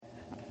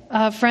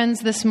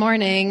Friends, this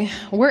morning,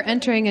 we're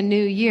entering a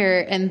new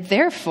year, and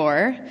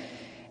therefore,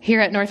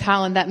 here at North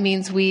Holland, that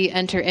means we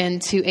enter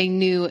into a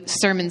new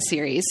sermon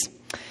series.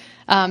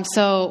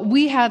 So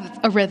we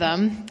have a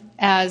rhythm,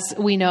 as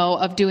we know,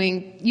 of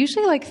doing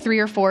usually like 3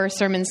 or 4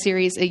 sermon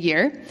series a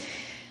year.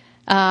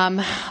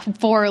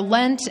 For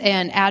Lent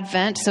and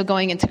Advent, so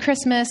going into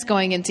Christmas,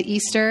 going into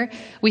Easter,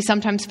 we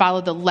sometimes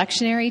follow the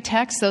lectionary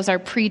texts. Those are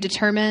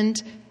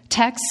predetermined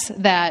texts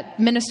that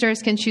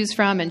ministers can choose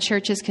from and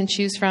churches can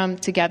choose from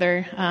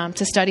together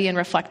to study and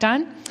reflect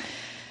on.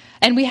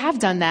 And we have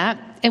done that,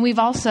 and we've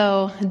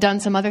also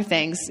done some other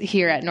things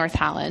here at North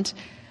Holland.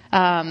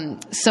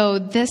 So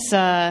this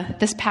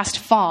past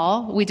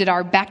fall, we did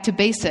our Back to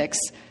Basics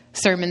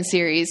sermon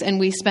series, and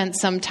we spent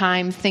some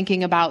time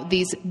thinking about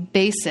these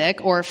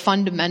basic or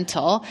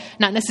fundamental,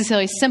 not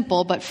necessarily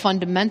simple, but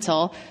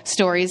fundamental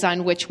stories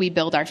on which we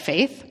build our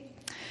faith.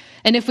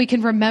 And if we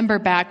can remember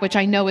back, which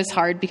I know is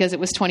hard because it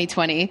was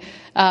 2020,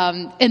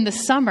 in the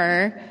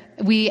summer,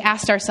 we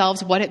asked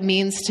ourselves what it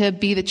means to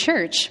be the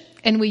church.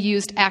 And we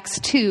used Acts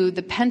 2,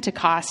 the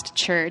Pentecost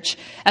church,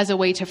 as a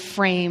way to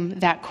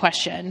frame that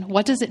question.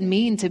 What does it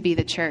mean to be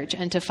the church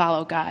and to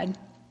follow God?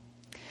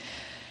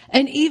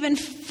 And even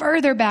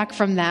further back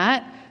from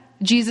that,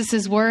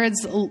 Jesus'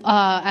 words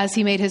as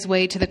he made his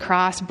way to the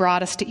cross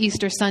brought us to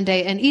Easter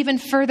Sunday. And even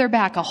further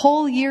back, a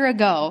whole year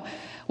ago,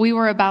 we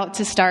were about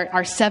to start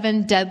our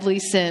 7 Deadly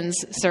Sins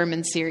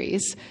sermon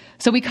series.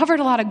 So we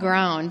covered a lot of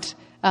ground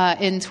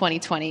in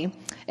 2020.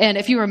 And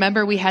if you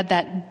remember, we had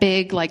that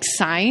big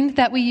sign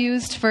that we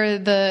used for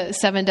the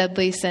 7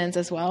 Deadly Sins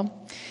as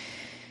well.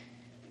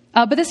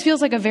 But this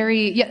feels like a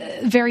very,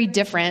 very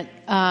different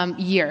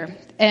year.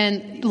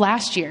 And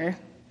last year,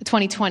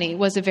 2020,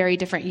 was a very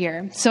different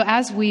year. So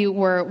as we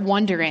were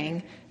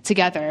wondering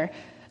together,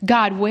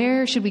 God,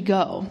 where should we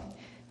go?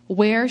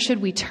 Where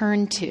should we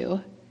turn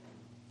to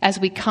as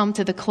we come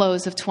to the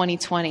close of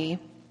 2020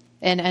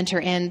 and enter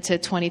into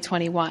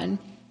 2021?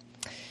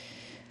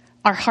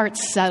 Our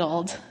hearts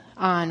settled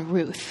on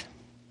Ruth,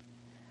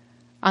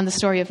 on the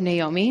story of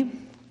Naomi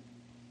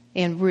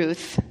and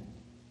Ruth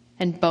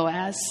and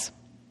Boaz.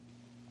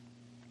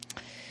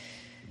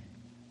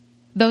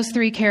 Those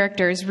 3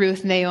 characters,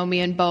 Ruth,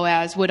 Naomi, and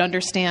Boaz, would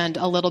understand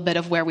a little bit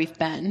of where we've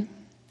been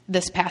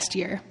this past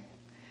year.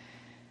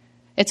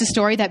 It's a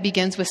story that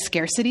begins with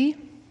scarcity,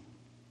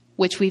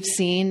 which we've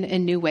seen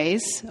in new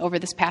ways over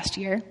this past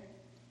year.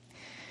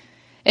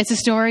 It's a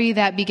story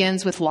that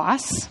begins with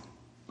loss,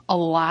 a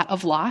lot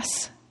of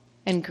loss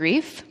and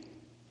grief.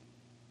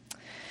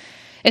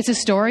 It's a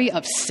story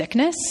of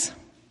sickness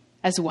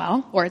as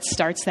well, or it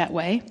starts that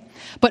way.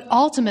 But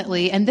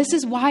ultimately, and this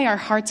is why our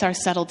hearts are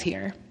settled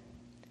here,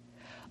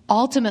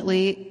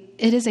 ultimately,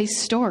 it is a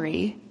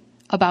story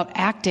about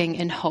acting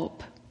in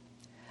hope,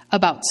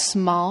 about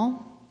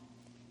small,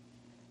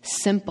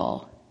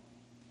 simple,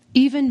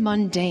 even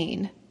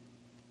mundane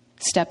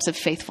steps of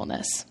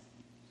faithfulness.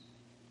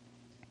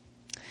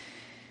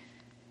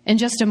 In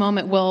just a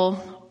moment,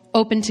 we'll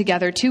open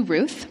together to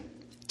Ruth,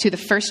 to the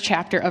first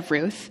chapter of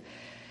Ruth,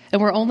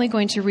 and we're only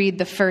going to read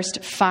the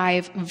first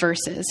 5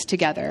 verses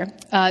together.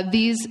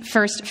 These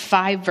first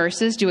 5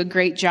 verses do a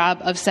great job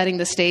of setting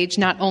the stage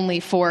not only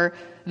for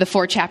the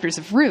 4 chapters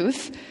of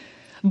Ruth,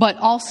 but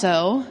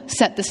also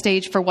set the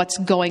stage for what's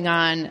going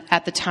on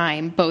at the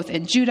time, both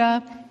in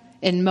Judah,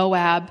 in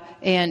Moab,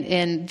 and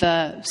in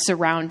the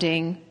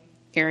surrounding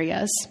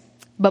areas.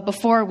 But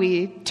before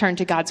we turn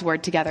to God's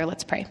word together,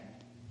 let's pray.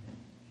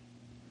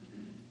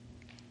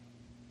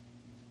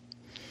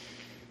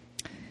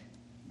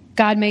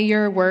 God, may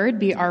your word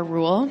be our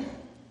rule,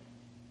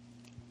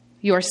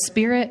 your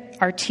spirit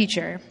our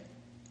teacher,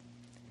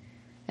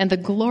 and the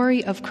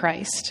glory of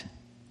Christ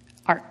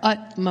our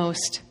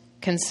utmost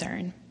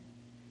concern.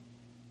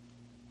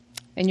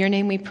 In your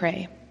name we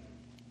pray.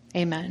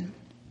 Amen.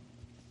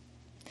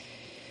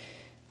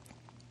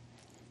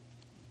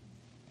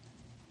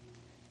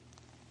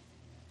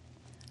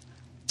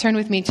 Turn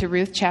with me to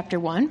Ruth chapter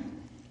 1,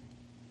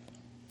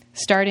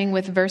 starting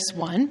with verse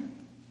 1.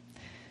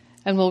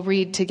 And we'll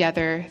read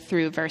together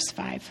through verse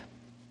 5.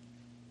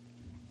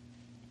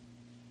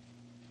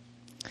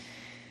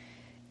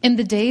 In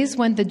the days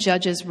when the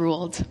judges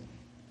ruled,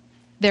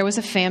 there was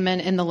a famine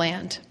in the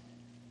land.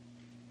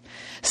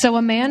 So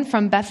a man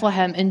from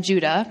Bethlehem in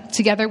Judah,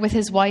 together with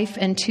his wife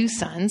and 2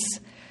 sons,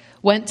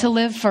 went to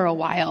live for a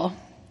while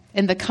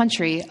in the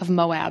country of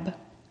Moab.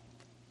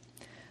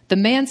 The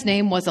man's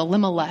name was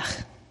Elimelech.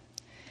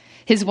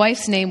 His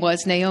wife's name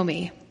was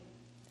Naomi.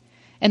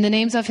 And the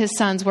names of his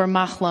sons were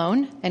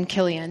Mahlon and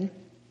Kilion.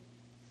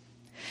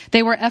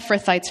 They were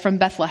Ephrathites from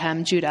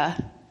Bethlehem,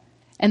 Judah,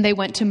 and they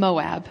went to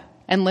Moab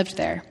and lived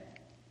there.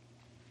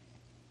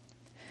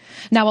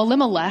 Now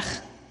Elimelech,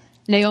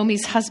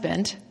 Naomi's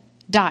husband,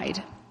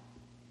 died,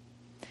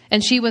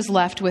 and she was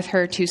left with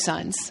her 2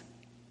 sons.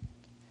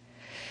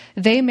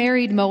 They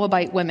married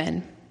Moabite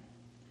women,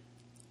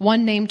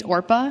 one named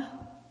Orpah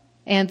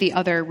and the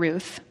other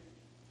Ruth.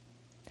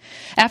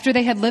 After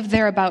they had lived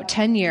there about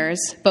 10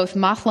 years, both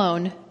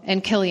Mahlon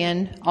and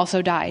Kilion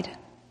also died,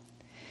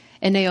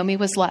 and Naomi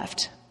was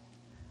left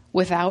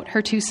without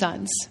her 2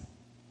 sons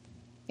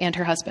and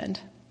her husband.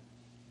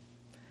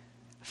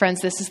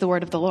 Friends, this is the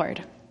word of the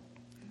Lord.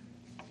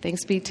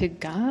 Thanks be to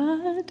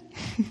God.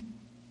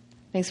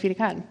 Thanks be to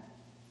God.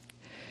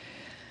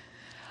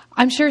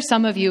 I'm sure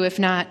some of you, if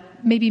not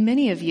maybe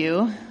many of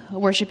you,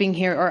 worshiping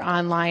here or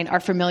online, are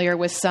familiar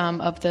with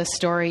some of the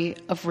story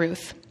of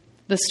Ruth,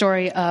 the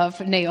story of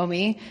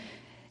Naomi,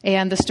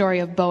 and the story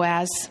of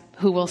Boaz,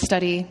 who we'll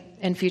study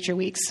in future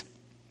weeks.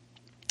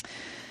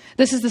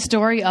 This is the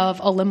story of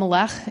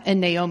Elimelech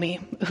and Naomi,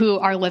 who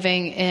are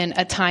living in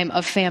a time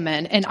of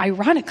famine. And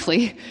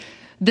ironically,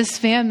 this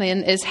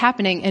famine is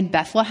happening in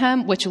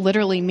Bethlehem, which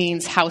literally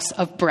means house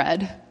of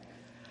bread.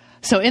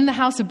 So in the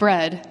house of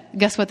bread,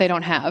 guess what they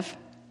don't have?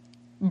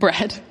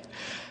 Bread.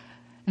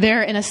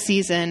 They're in a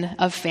season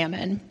of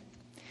famine.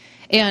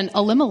 And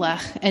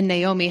Elimelech and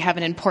Naomi have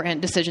an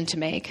important decision to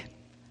make.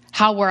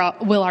 How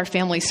will our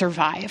family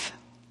survive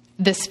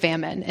this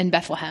famine in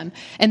Bethlehem?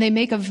 And they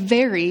make a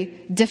very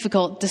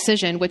difficult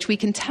decision, which we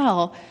can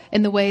tell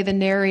in the way the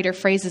narrator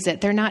phrases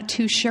it. They're not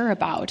too sure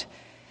about.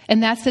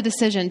 And that's the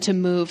decision to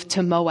move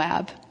to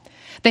Moab.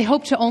 They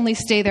hope to only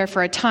stay there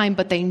for a time,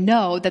 but they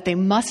know that they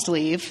must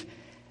leave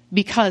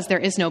because there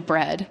is no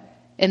bread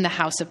in the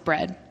house of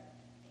bread.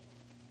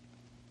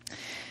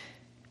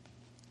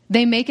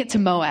 They make it to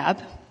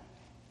Moab,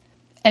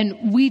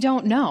 and we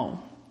don't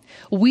know.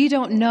 We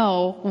don't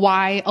know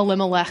why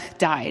Elimelech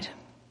died.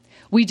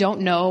 We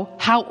don't know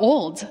how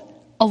old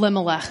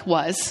Elimelech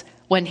was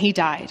when he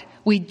died.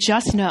 We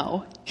just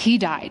know he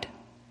died,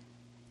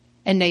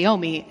 and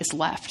Naomi is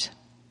left.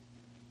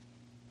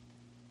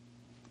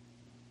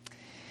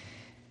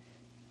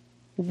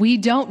 We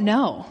don't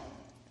know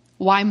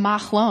why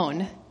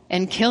Machlon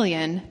and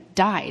Kilian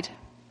died.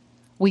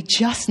 We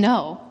just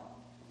know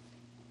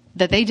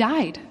that they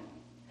died.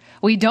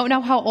 We don't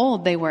know how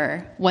old they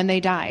were when they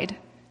died.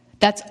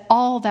 That's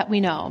all that we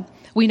know.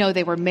 We know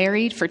they were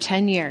married for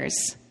 10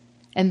 years,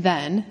 and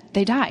then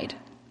they died.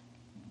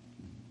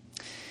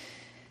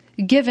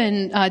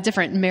 Given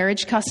different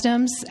marriage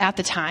customs at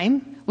the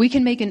time, we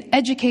can make an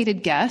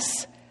educated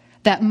guess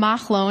that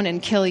Machlon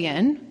and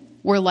Kilian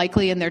were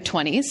likely in their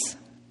 20s,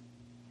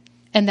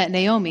 and that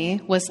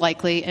Naomi was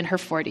likely in her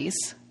 40s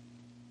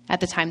at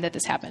the time that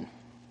this happened.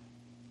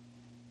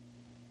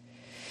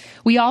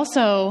 We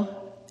also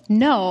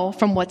know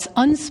from what's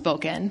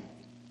unspoken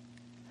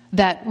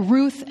that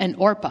Ruth and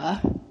Orpah,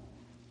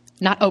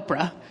 not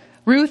Oprah,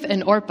 Ruth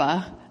and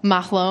Orpah,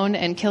 Machlon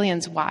and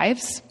Kilian's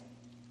wives,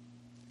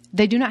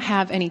 they do not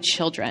have any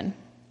children.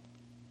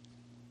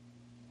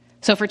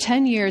 So for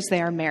 10 years,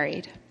 they are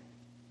married.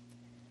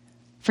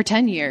 For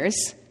 10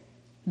 years,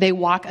 they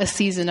walk a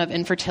season of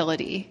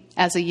infertility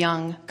as a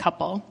young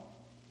couple.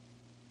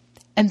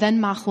 And then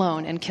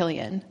Machlon and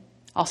Kilian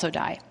also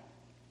die.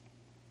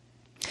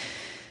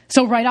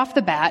 So right off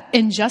the bat,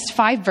 in just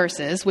 5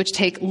 verses, which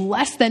take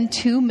less than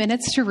 2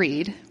 minutes to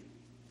read,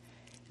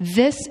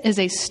 this is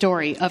a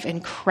story of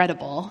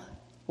incredible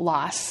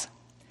loss.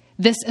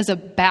 This is a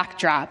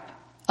backdrop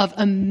of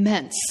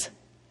immense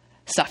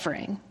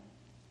suffering.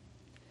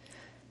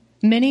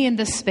 Many in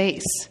this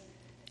space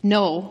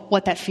know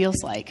what that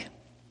feels like,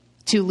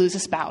 to lose a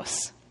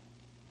spouse,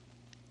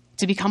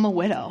 to become a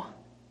widow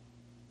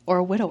or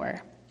a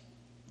widower.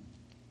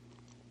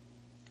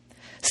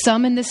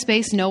 Some in this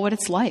space know what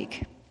it's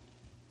like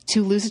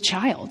to lose a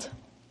child,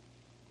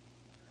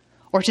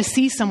 or to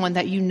see someone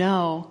that you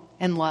know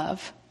and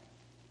love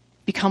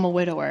become a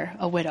widower,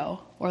 a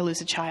widow, or lose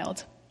a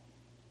child.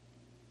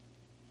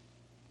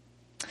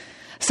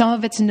 Some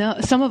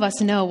of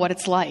us know what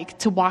it's like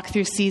to walk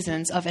through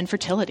seasons of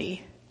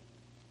infertility.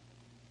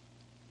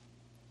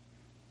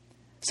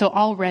 So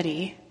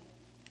already,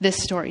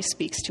 this story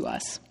speaks to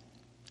us.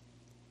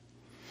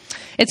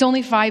 It's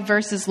only 5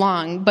 verses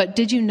long, but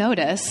did you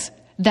notice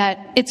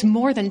that it's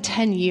more than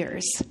 10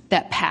 years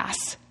that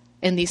pass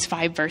in these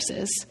 5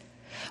 verses?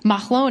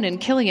 Machlon and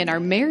Kilian are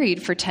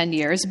married for 10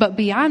 years, but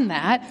beyond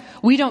that,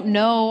 we don't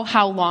know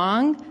how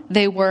long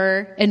they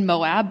were in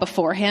Moab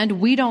beforehand.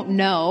 We don't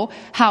know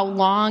how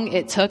long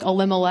it took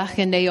Elimelech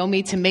and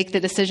Naomi to make the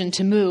decision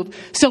to move.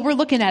 So we're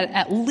looking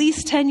at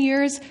least 10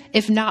 years,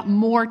 if not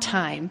more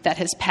time that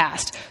has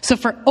passed. So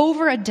for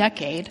over a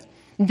decade,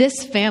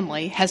 this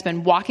family has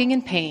been walking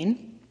in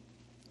pain,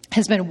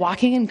 has been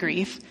walking in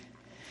grief,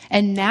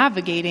 and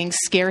navigating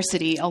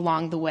scarcity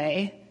along the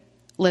way,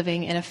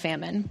 living in a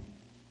famine.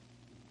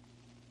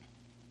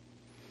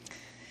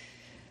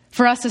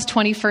 For us as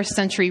 21st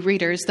century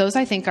readers, those,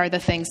 I think, are the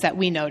things that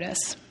we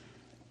notice.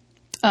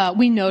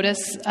 We notice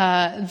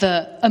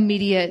the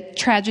immediate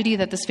tragedy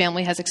that this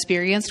family has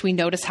experienced. We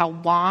notice how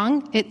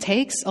long it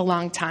takes, a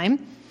long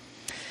time.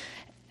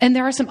 And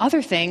there are some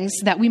other things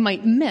that we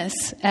might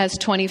miss as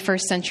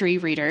 21st century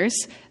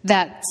readers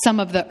that some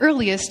of the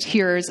earliest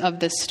hearers of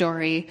this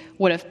story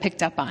would have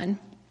picked up on.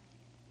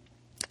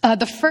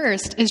 The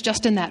first is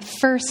just in that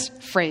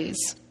first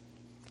phrase,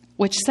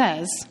 which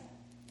says,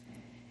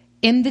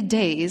 "In the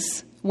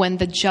days when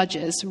the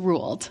judges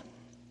ruled."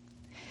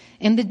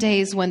 In the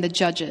days when the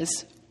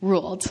judges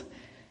ruled.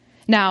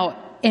 Now,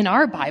 in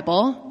our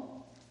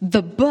Bible,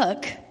 the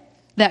book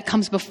that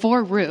comes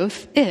before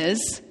Ruth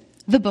is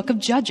the book of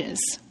Judges.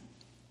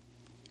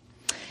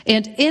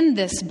 And in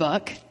this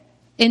book,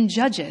 in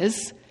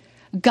Judges,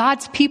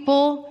 God's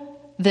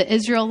people, the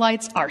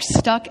Israelites, are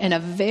stuck in a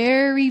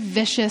very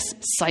vicious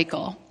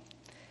cycle.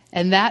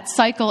 And that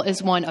cycle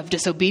is one of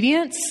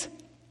disobedience.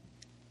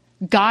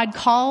 God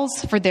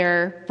calls for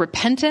their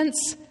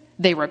repentance.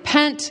 They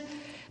repent.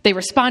 They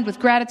respond with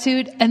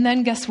gratitude. And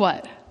then guess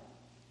what?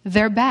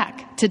 They're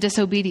back to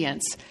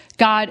disobedience.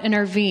 God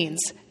intervenes.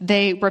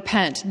 They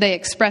repent. They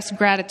express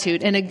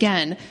gratitude. And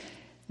again,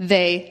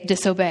 they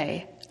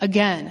disobey.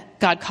 Again,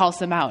 God calls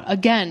them out.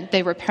 Again,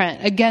 they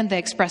repent. Again, they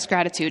express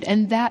gratitude.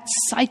 And that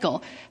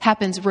cycle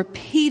happens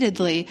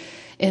repeatedly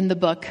in the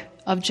book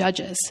of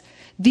Judges.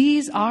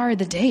 These are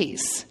the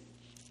days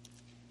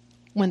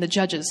when the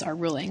judges are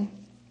ruling.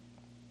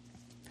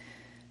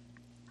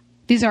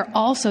 These are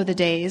also the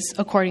days,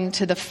 according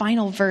to the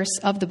final verse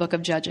of the book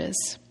of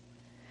Judges.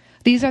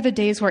 These are the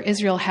days where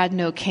Israel had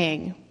no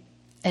king,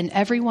 and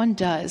everyone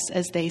does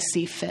as they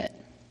see fit.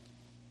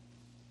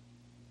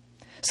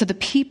 So the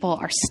people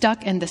are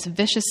stuck in this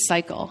vicious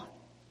cycle.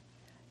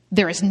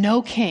 There is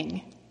no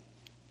king,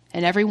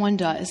 and everyone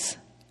does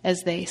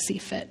as they see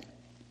fit.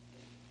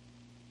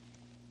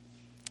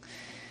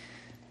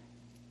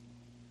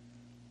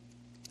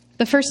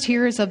 The first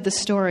hearers of the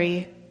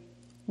story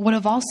would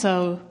have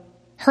also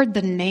heard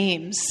the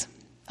names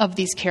of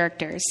these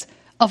characters,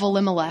 of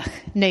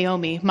Elimelech,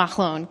 Naomi,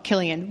 Machlon,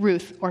 Kilian,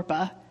 Ruth,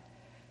 Orpah.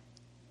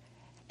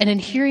 And in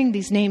hearing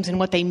these names and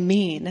what they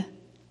mean,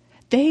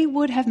 they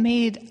would have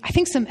made, I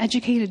think, some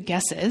educated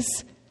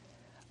guesses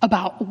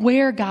about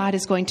where God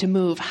is going to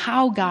move,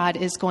 how God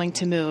is going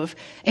to move,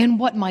 and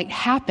what might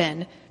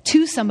happen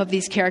to some of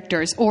these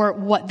characters or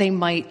what they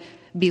might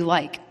be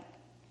like.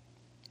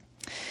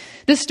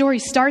 This story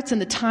starts in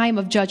the time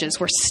of Judges.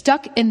 We're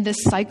stuck in this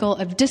cycle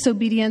of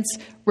disobedience,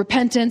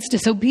 repentance,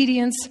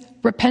 disobedience,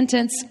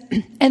 repentance,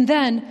 and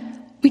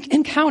then we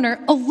encounter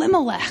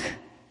Elimelech,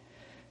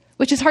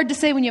 which is hard to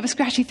say when you have a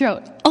scratchy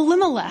throat.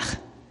 Elimelech.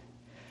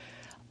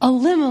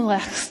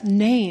 Elimelech's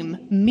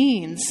name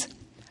means,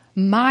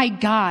 my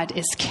God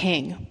is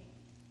king.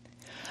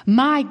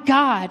 My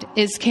God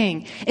is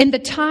king. In the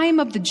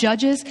time of the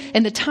judges,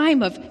 in the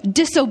time of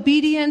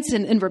disobedience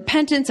and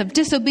repentance, of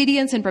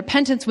disobedience and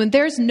repentance, when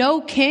there's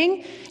no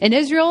king in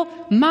Israel,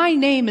 my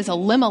name is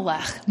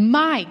Elimelech.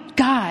 My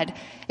God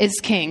is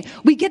king.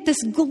 We get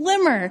this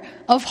glimmer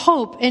of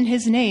hope in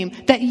his name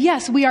that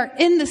yes, we are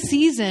in the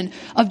season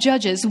of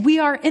judges. We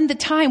are in the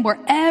time where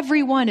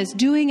everyone is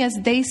doing as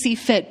they see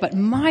fit, but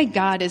my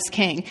God is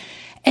king.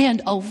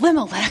 And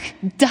Elimelech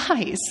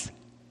dies.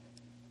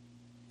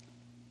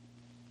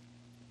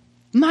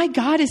 My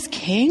God is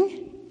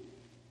king?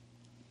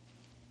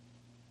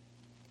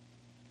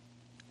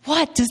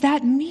 What does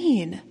that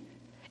mean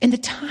in the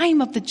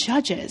time of the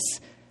judges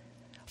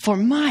for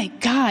my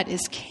God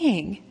is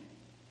king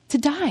to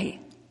die?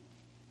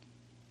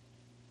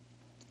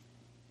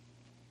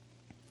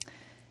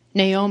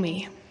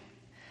 Naomi.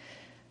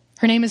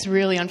 Her name is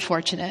really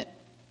unfortunate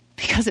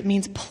because it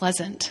means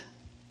pleasant.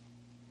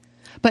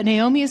 But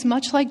Naomi is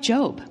much like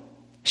Job.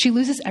 She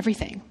loses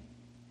everything.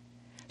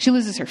 She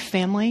loses her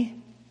family.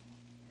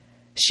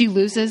 She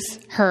loses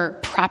her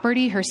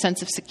property, her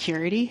sense of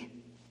security.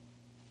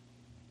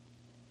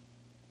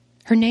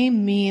 Her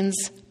name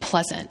means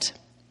pleasant,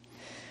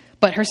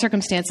 but her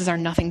circumstances are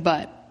nothing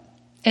but.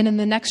 And in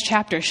the next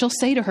chapter, she'll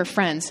say to her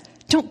friends,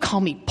 don't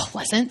call me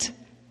pleasant.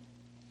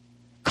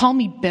 Call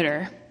me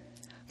bitter.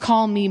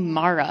 Call me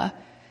Mara.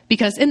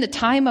 Because in the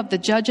time of the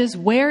judges,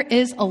 where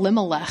is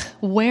Elimelech?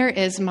 Where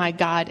is my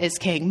God is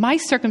king? My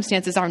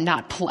circumstances are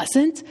not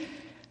pleasant.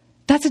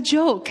 That's a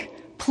joke.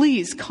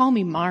 Please call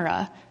me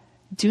Mara.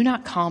 Do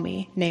not call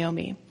me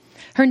Naomi.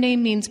 Her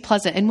name means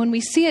pleasant. And when we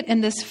see it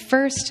in this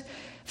first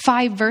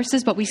 5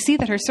 verses, but we see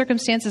that her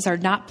circumstances are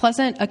not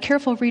pleasant, a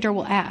careful reader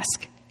will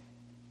ask,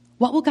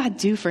 what will God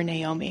do for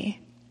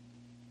Naomi?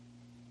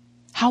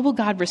 How will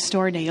God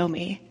restore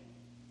Naomi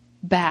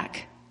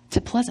back to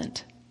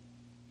pleasant?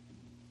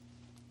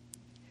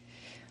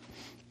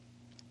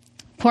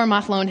 Poor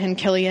Machlon and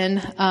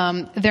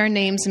Kilian, their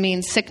names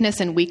mean sickness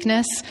and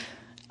weakness.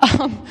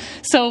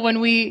 So when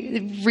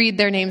we read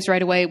their names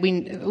right away,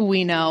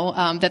 we know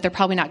that they're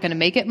probably not going to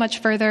make it much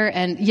further.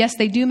 And yes,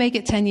 they do make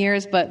it 10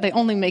 years, but they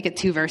only make it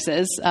 2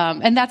 verses.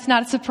 And that's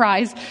not a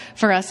surprise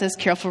for us as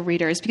careful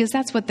readers, because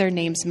that's what their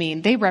names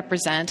mean. They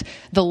represent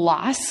the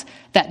loss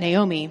that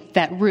Naomi,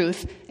 that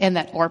Ruth, and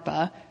that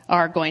Orpah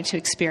are going to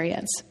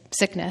experience,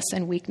 sickness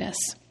and weakness.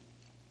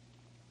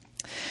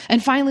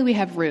 And finally, we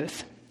have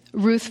Ruth.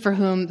 Ruth, for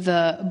whom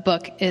the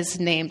book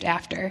is named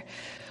after.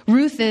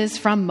 Ruth is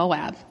from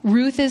Moab.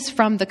 Ruth is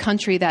from the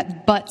country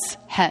that butts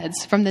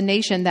heads, from the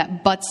nation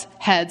that butts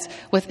heads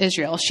with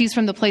Israel. She's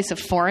from the place of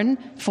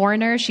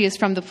foreigner. She is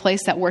from the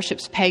place that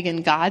worships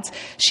pagan gods.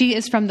 She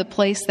is from the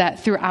place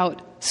that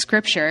throughout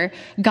Scripture,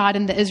 God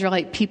and the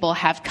Israelite people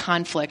have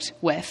conflict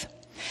with.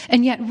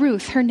 And yet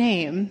Ruth, her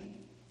name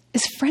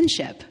is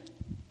friendship.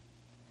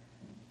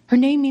 Her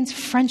name means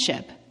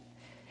friendship.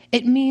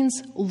 It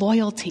means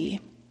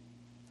loyalty.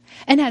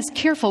 And as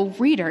careful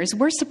readers,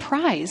 we're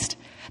surprised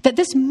that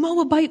this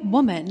Moabite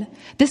woman,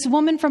 this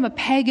woman from a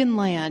pagan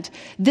land,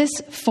 this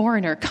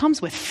foreigner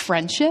comes with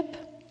friendship,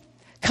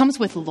 comes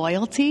with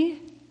loyalty.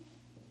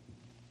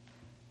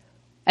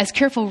 As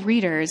careful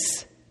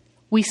readers,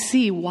 we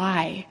see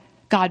why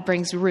God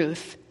brings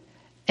Ruth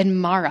and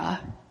Mara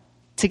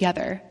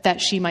together,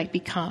 that she might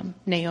become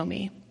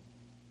Naomi.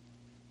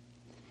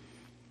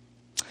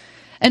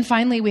 And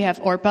finally, we have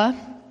Orpah.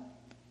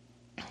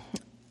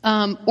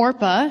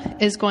 Orpah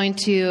is going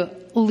to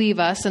leave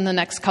us in the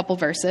next couple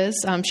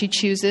verses. She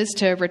chooses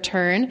to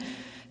return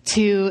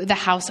to the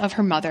house of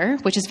her mother,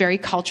 which is very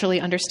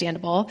culturally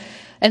understandable.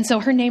 And so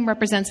her name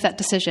represents that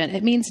decision.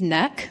 It means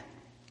neck,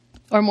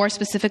 or more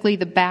specifically,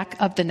 the back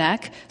of the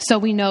neck. So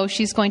we know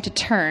she's going to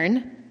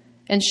turn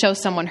and show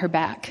someone her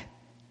back.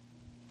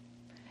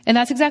 And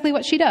that's exactly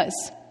what she does.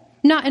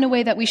 Not in a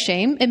way that we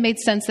shame. It made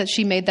sense that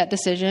she made that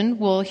decision.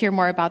 We'll hear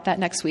more about that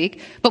next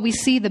week. But we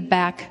see the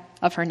back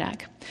of her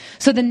neck.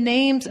 So the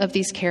names of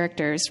these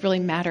characters really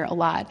matter a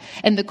lot.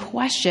 And the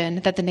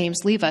question that the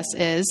names leave us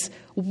is,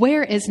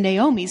 where is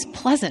Naomi's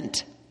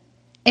pleasant?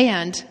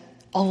 And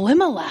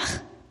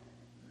Elimelech,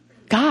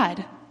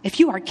 God, if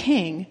you are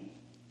king,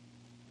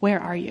 where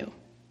are you?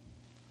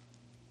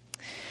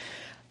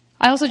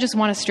 I also just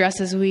want to stress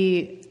as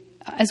we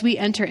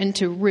enter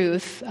into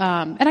Ruth,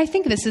 and I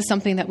think this is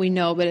something that we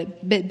know, but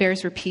it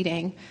bears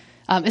repeating,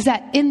 is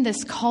that in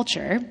this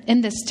culture,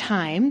 in this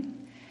time,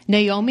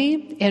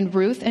 Naomi and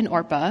Ruth and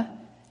Orpah,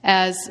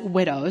 as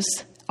widows,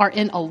 are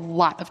in a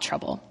lot of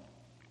trouble.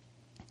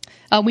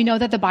 We know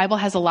that the Bible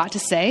has a lot to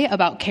say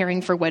about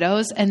caring for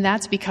widows, and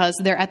that's because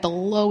they're at the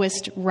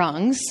lowest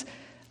rungs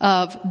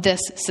of this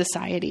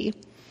society.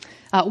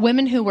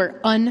 Women who were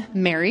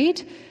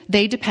unmarried,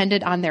 they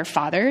depended on their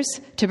fathers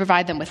to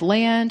provide them with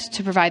land,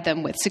 to provide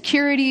them with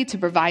security, to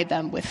provide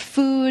them with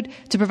food,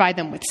 to provide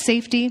them with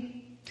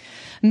safety.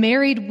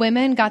 Married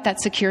women got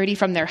that security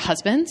from their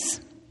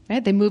husbands.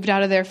 Right? They moved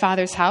out of their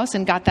father's house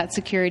and got that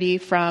security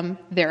from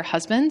their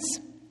husbands.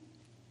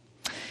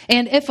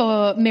 And if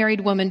a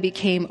married woman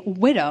became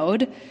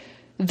widowed,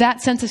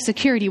 that sense of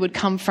security would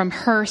come from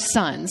her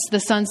sons, the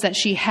sons that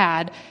she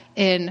had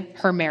in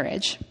her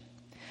marriage.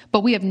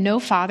 But we have no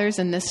fathers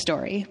in this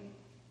story.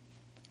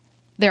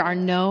 There are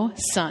no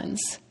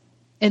sons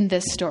in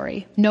this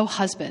story, no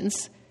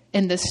husbands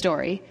in this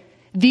story.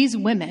 These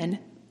women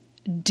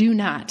do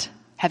not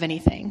have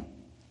anything.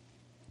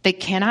 They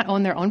cannot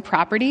own their own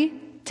property,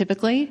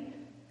 typically.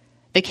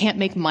 They can't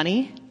make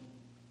money.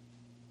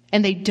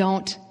 And they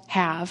don't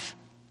have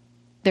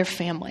their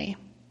family.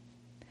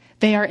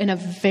 They are in a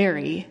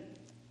very,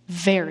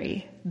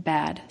 very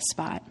bad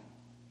spot.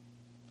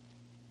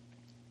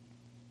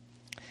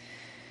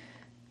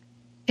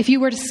 If you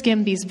were to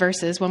skim these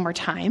verses one more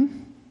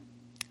time,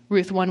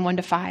 Ruth 1,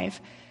 1-5,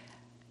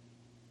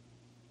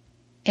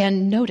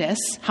 and notice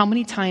how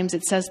many times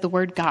it says the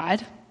word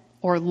God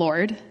or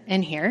Lord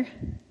in here,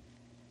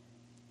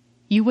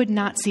 you would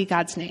not see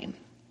God's name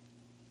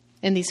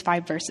in these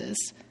 5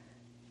 verses.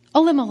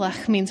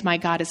 Elimelech means my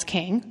God is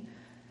king,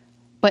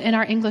 but in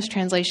our English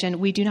translation,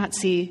 we do not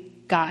see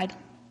God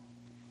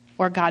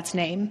or God's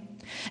name.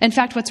 In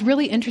fact, what's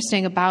really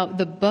interesting about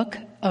the book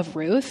of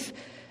Ruth,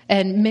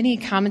 and many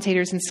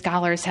commentators and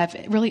scholars have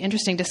really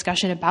interesting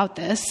discussion about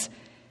this,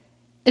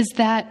 is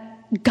that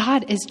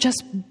God is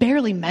just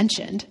barely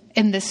mentioned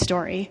in this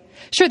story.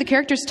 Sure, the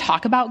characters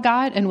talk about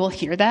God, and we'll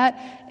hear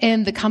that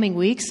in the coming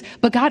weeks,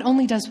 but God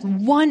only does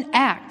one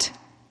act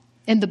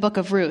in the book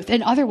of Ruth,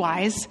 and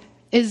otherwise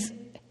is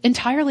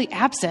entirely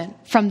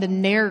absent from the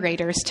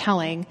narrator's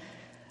telling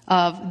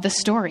of the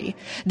story.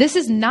 This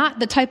is not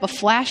the type of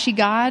flashy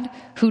God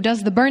who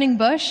does the burning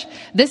bush.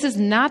 This is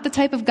not the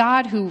type of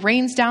God who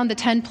rains down the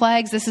 10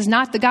 plagues. This is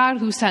not the God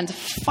who sends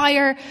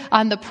fire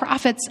on the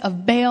prophets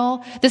of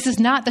Baal. This is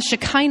not the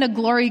Shekinah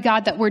glory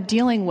God that we're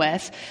dealing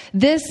with.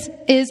 This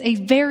is a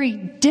very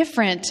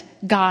different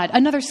God,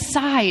 another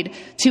side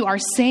to our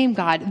same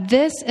God.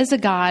 This is a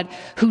God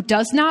who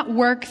does not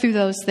work through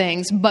those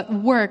things, but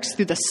works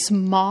through the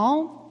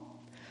small,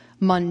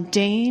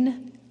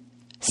 mundane,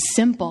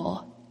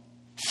 simple,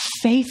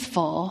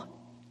 faithful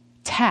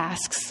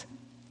tasks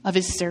of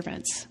his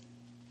servants.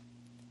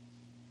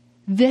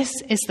 This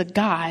is the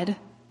God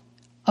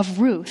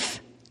of Ruth.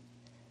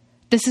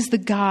 This is the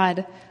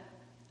God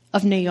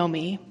of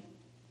Naomi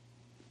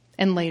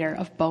and later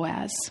of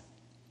Boaz.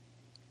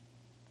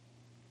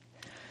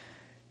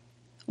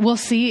 We'll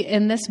see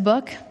in this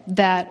book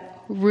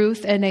that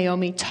Ruth and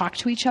Naomi talk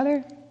to each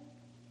other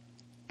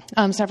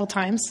several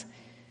times.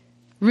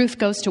 Ruth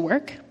goes to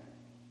work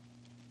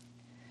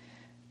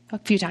a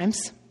few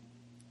times.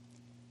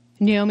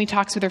 Naomi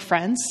talks with her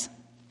friends.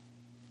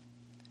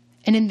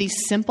 And in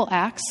these simple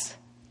acts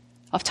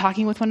of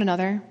talking with one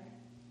another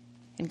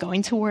and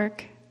going to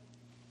work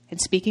and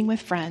speaking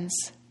with friends,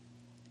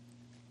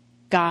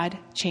 God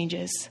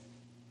changes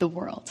the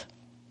world.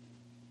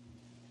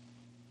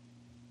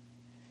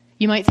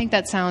 You might think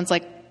that sounds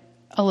like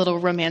a little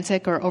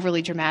romantic or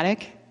overly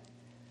dramatic,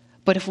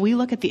 but if we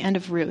look at the end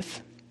of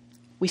Ruth,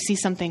 we see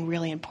something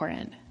really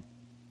important.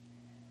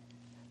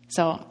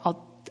 So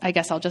I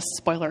guess I'll just,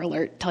 spoiler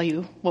alert, tell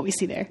you what we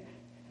see there.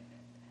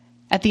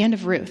 At the end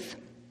of Ruth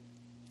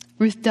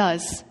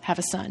does have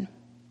a son.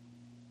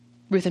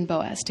 Ruth and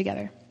Boaz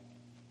together.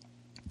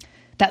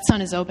 That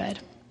son is Obed.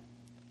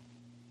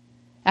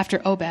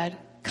 After Obed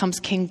comes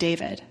King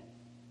David.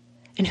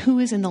 And who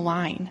is in the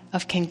line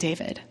of King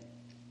David?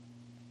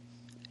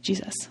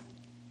 Jesus.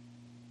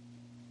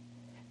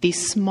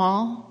 These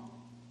small,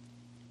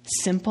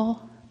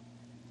 simple,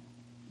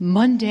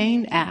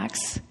 mundane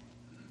acts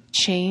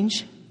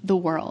change the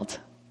world.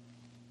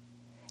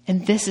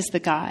 And this is the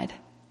God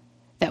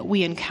that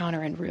we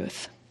encounter in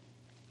Ruth.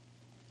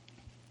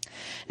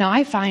 Now,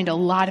 I find a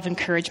lot of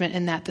encouragement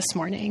in that this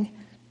morning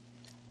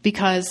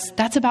because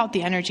that's about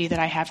the energy that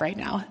I have right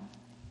now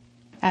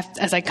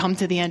as I come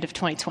to the end of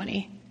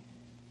 2020.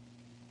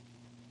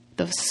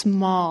 Those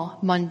small,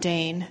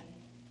 mundane,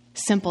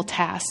 simple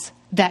tasks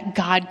that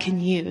God can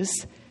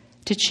use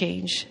to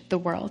change the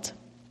world.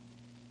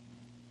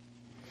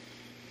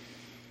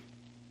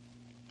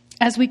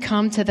 As we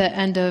come to the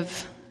end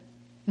of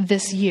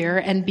this year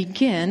and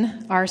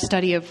begin our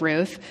study of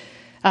Ruth,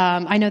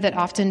 I know that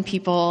often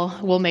people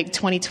will make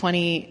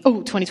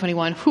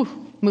 2021,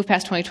 move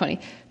past 2020,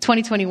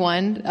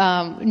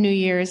 2021 New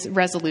Year's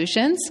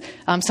resolutions.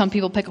 Some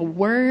people pick a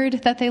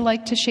word that they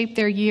like to shape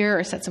their year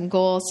or set some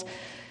goals.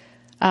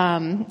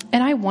 And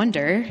I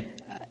wonder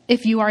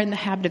if you are in the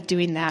habit of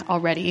doing that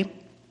already,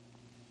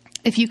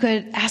 if you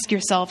could ask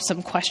yourself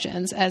some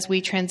questions as we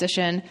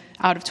transition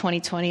out of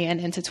 2020 and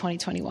into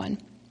 2021.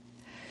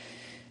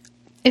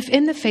 If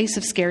in the face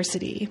of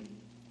scarcity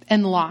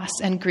and loss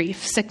and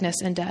grief,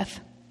 sickness and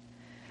death,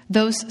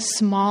 those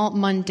small,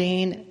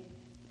 mundane,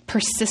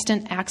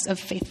 persistent acts of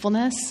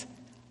faithfulness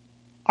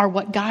are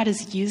what God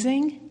is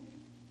using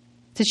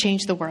to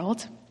change the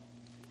world,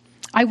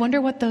 I wonder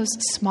what those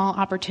small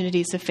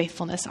opportunities of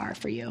faithfulness are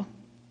for you.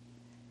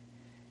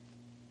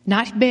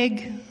 Not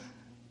big,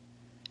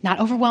 not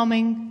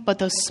overwhelming, but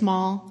those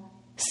small,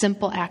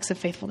 simple acts of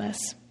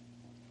faithfulness.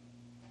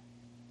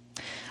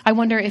 I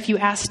wonder if you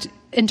asked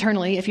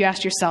internally, if you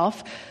asked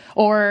yourself,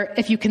 or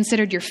if you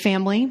considered your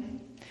family,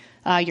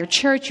 your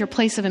church, your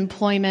place of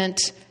employment,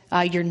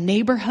 your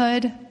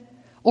neighborhood,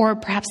 or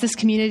perhaps this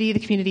community, the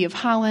community of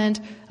Holland,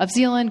 of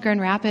Zeeland,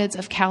 Grand Rapids,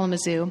 of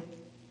Kalamazoo.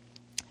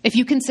 If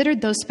you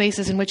considered those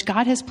spaces in which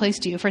God has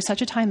placed you for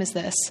such a time as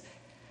this,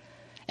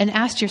 and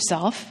asked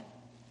yourself,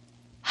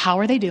 how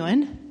are they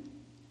doing?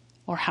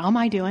 Or how am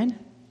I doing?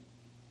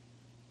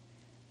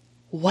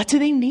 What do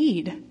they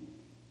need?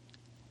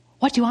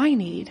 What do I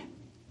need?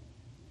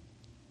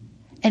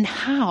 And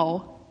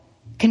how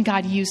can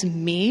God use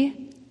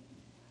me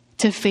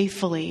to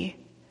faithfully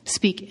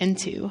speak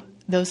into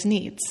those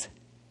needs,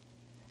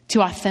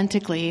 to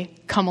authentically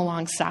come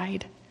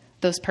alongside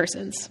those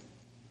persons?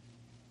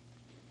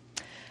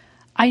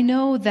 I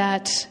know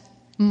that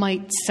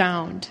might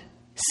sound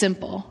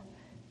simple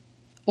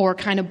or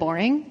kind of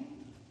boring,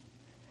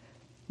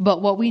 but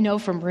what we know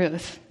from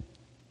Ruth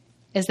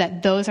is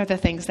that those are the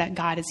things that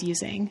God is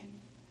using.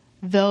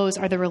 Those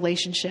are the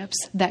relationships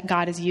that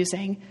God is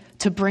using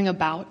to bring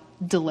about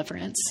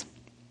deliverance.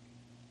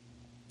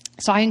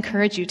 So I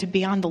encourage you to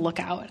be on the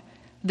lookout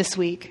this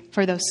week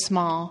for those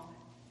small,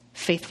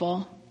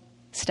 faithful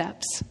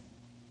steps.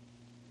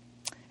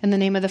 In the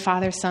name of the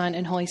Father, Son,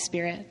 and Holy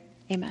Spirit,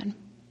 amen.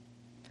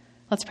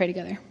 Let's pray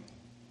together.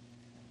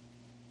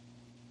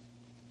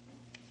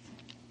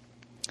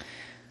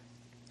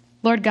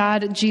 Lord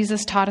God,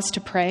 Jesus taught us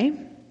to pray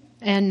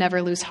and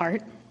never lose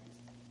heart.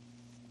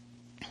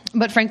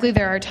 But frankly,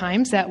 there are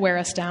times that wear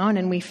us down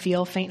and we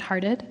feel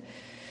faint-hearted.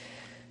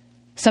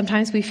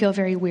 Sometimes we feel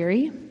very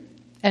weary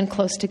and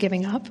close to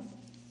giving up.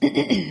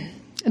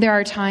 There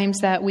are times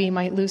that we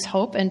might lose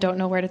hope and don't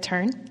know where to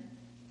turn.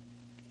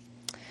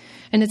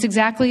 And it's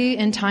exactly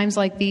in times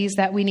like these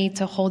that we need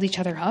to hold each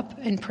other up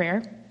in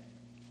prayer.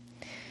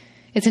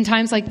 It's in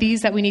times like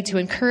these that we need to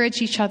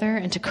encourage each other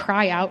and to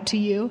cry out to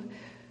you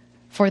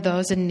for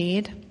those in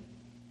need.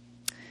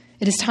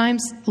 It is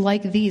times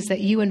like these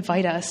that you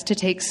invite us to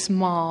take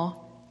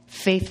small,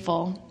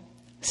 faithful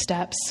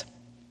steps.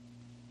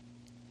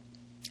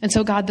 And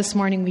so, God, this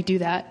morning we do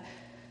that.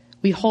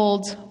 We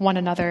hold one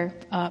another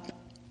up.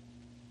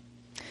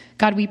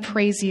 God, we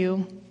praise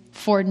you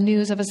for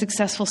news of a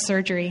successful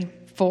surgery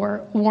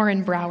for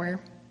Warren Brower.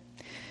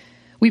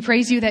 We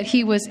praise you that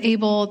he was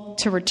able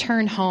to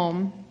return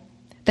home,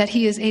 that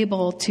he is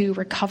able to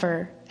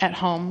recover at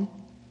home.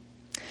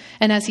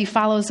 And as he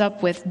follows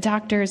up with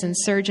doctors and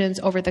surgeons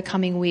over the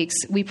coming weeks,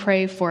 we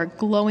pray for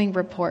glowing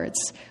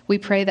reports. We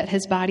pray that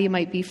his body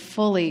might be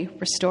fully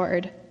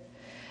restored.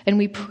 And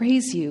we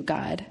praise you,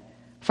 God,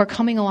 for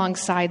coming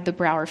alongside the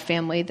Brower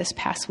family this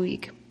past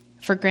week,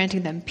 for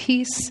granting them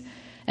peace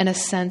and a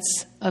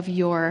sense of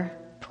your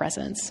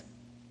presence.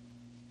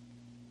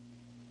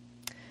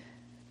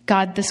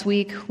 God, this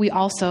week we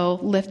also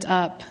lift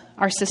up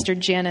our sister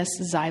Janice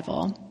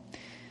Zivel.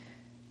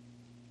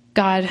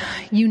 God,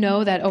 you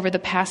know that over the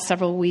past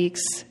several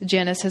weeks,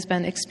 Janice has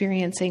been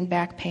experiencing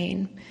back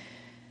pain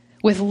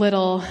with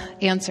little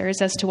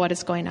answers as to what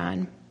is going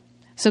on.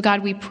 So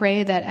God, we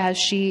pray that as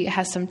she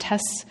has some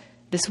tests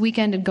this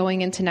weekend and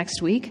going into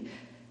next week,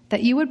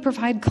 that you would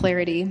provide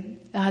clarity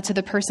to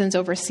the persons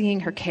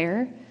overseeing her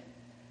care,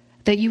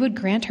 that you would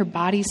grant her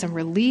body some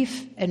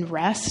relief and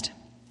rest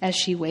as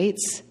she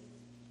waits,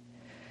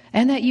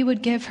 and that you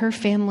would give her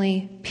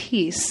family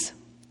peace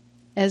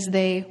as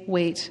they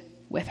wait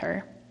with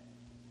her.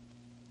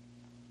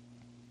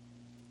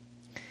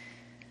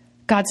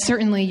 God,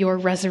 certainly your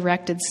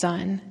resurrected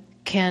Son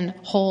can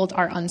hold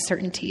our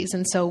uncertainties,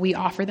 and so we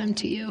offer them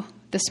to you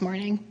this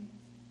morning.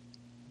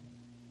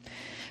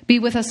 Be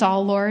with us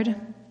all, Lord,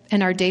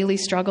 in our daily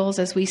struggles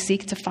as we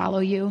seek to follow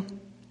you.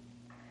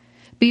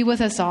 Be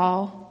with us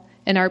all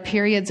in our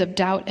periods of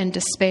doubt and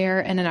despair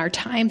and in our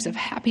times of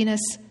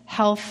happiness,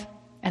 health,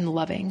 and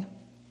loving.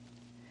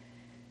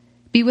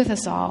 Be with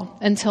us all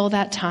until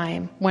that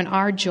time when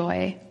our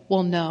joy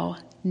will know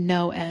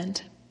no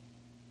end.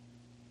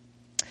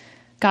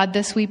 God,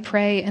 this we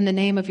pray in the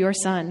name of your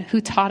Son,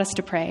 who taught us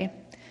to pray,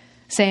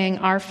 saying,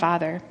 Our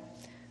Father,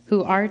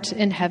 who art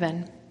in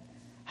heaven,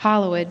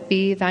 hallowed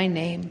be thy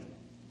name.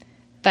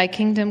 Thy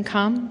kingdom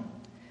come,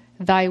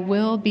 thy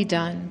will be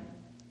done,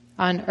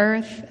 on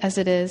earth as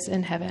it is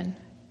in heaven.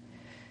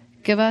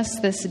 Give us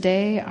this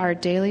day our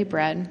daily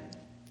bread,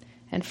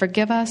 and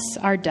forgive us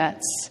our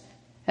debts,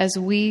 as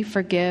we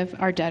forgive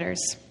our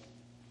debtors.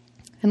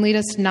 And lead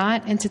us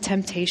not into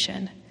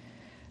temptation,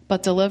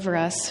 but deliver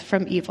us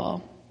from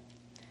evil.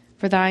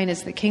 For thine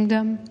is the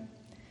kingdom,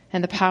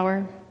 and the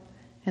power,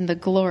 and the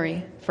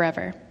glory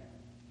forever.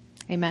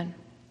 Amen.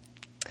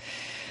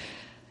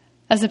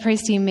 As the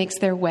praise team makes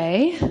their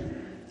way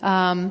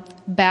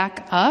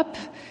back up,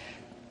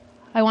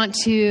 I want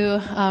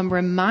to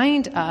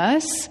remind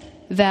us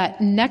that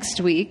next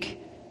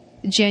week,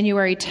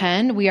 January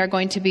 10, we are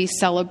going to be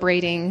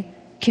celebrating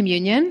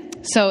communion.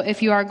 So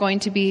if you are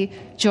going to be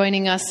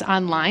joining us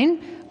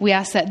online, we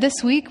ask that this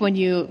week, when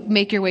you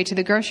make your way to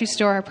the grocery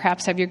store or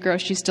perhaps have your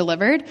groceries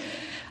delivered,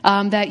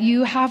 that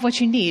you have what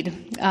you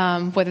need,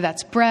 whether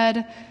that's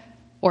bread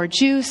or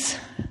juice,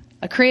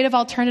 a creative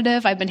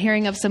alternative. I've been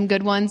hearing of some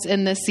good ones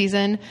in this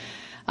season,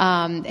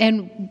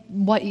 and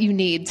what you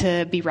need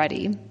to be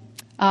ready.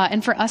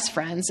 And for us,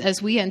 friends,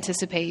 as we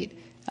anticipate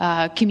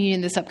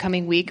communion this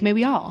upcoming week, may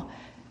we all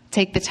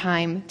take the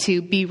time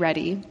to be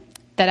ready,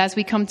 that as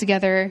we come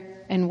together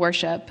and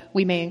worship,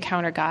 we may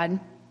encounter God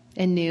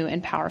in new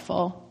and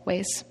powerful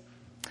ways.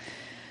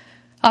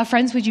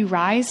 Friends, would you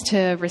rise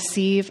to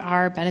receive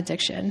our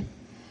benediction?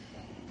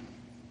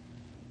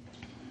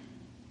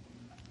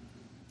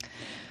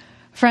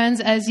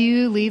 Friends, as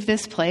you leave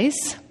this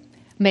place,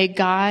 may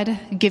God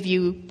give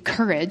you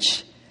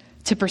courage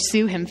to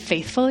pursue him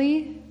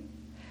faithfully.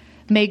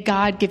 May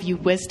God give you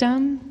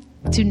wisdom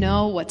to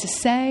know what to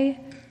say,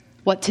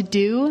 what to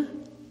do,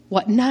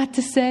 what not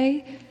to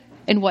say,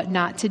 and what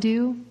not to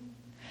do.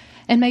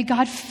 And may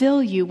God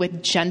fill you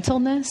with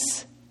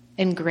gentleness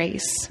and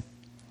grace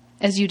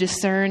as you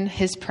discern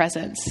his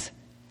presence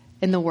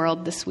in the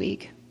world this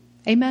week.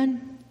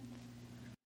 Amen.